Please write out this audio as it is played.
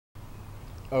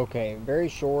Okay, very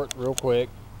short, real quick.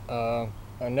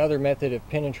 Another method of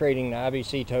penetrating the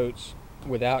IBC totes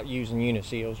without using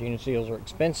Uniseals. Uniseals are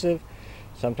expensive.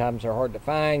 Sometimes they're hard to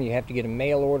find. You have to get a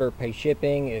mail order, pay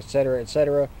shipping, etc.,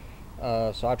 etc.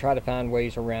 So I try to find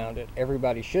ways around it.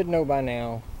 Everybody should know by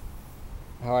now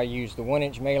how I use the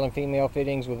 1-inch male and female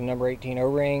fittings with a number 18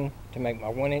 O-ring to make my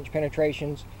 1-inch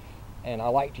penetrations. And I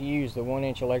like to use the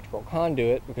 1-inch electrical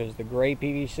conduit because the gray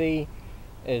PVC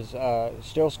is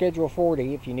still Schedule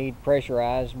 40 if you need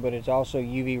pressurized, but it's also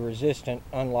UV resistant,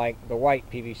 unlike the white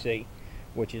PVC,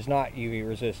 which is not UV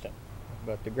resistant.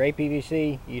 But the gray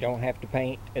PVC, you don't have to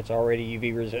paint. It's already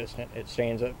UV resistant. It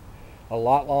stands up a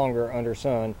lot longer under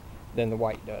sun than the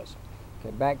white does. Okay,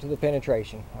 back to the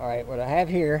penetration. All right, what I have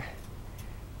here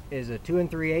is a 2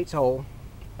 3/8 hole.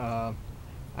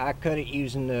 I cut it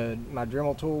using my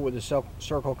Dremel tool with a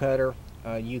circle cutter.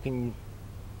 You can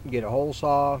get a hole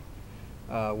saw,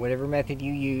 whatever method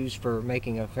you use for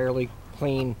making a fairly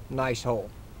clean, nice hole.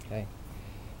 Okay,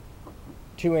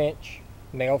 2-inch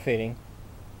male fitting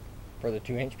for the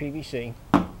 2-inch PVC,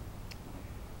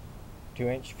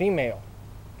 2-inch female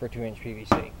for 2-inch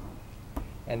PVC,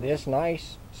 and this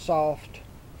nice, soft,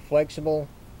 flexible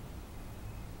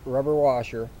rubber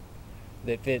washer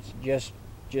that fits just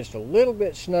a little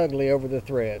bit snugly over the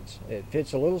threads. It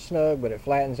fits a little snug, but it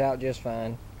flattens out just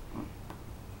fine.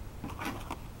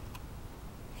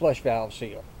 Flush valve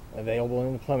seal, available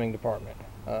in the plumbing department.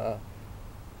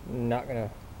 Not going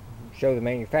to show the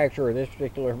manufacturer of this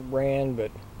particular brand,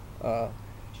 but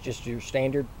it's just your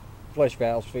standard flush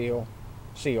valve seal.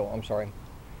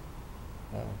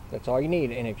 That's all you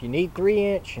need. And if you need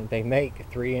 3-inch, they make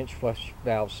 3-inch flush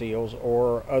valve seals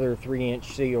or other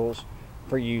 3-inch seals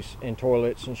for use in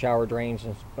toilets and shower drains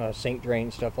and sink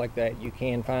drains, stuff like that. You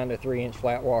can find a 3-inch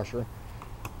flat washer,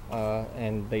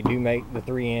 and they do make the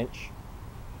 3-inch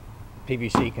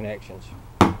PVC connections.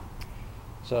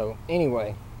 So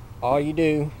anyway, all you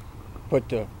do, put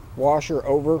the washer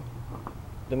over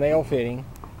the male fitting.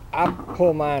 I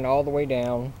pull mine all the way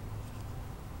down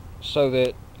so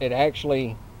that it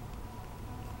actually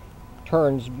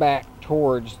turns back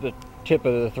towards the tip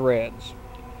of the threads.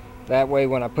 That way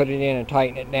when I put it in and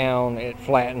tighten it down, it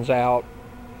flattens out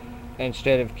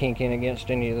instead of kinking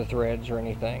against any of the threads or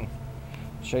anything.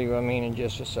 I'll show you what I mean in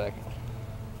just a second.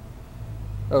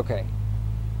 Okay,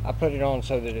 I put it on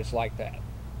so that it's like that.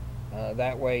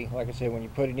 That way, like I said, when you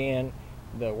put it in,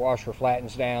 the washer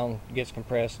flattens down, gets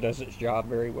compressed, does its job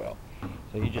very well.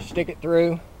 So you just stick it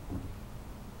through.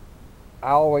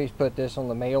 I always put this on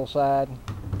the male side,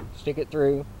 stick it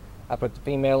through. I put the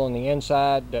female on the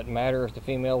inside. Doesn't matter if the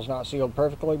female's not sealed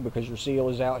perfectly because your seal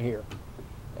is out here.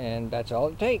 And that's all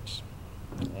it takes.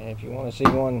 And if you want to see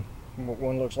what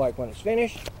one looks like when it's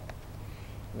finished,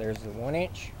 there's the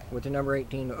 1-inch with the number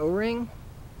 18 O-ring.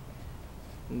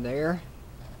 And there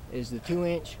is the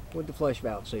 2-inch with the flush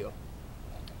valve seal.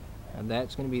 And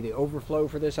that's going to be the overflow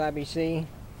for this IBC.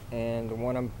 And the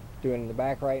one I'm doing in the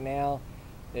back right now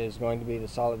is going to be the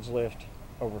solids lift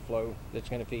overflow that's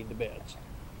going to feed the beds.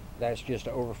 That's just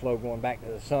an overflow going back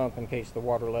to the sump in case the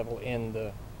water level in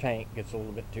the tank gets a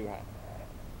little bit too high.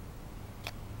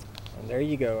 And there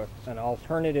you go, an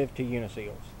alternative to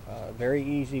Uniseals. Very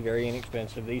easy, very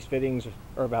inexpensive. These fittings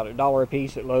are about $1 a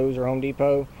piece at Lowe's or Home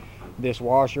Depot. This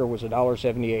washer was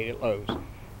 $1.78 at Lowe's.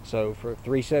 So for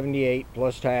 $3.78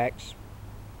 plus tax,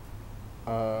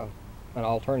 an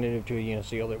alternative to a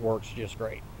Uniseal that works just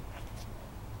great.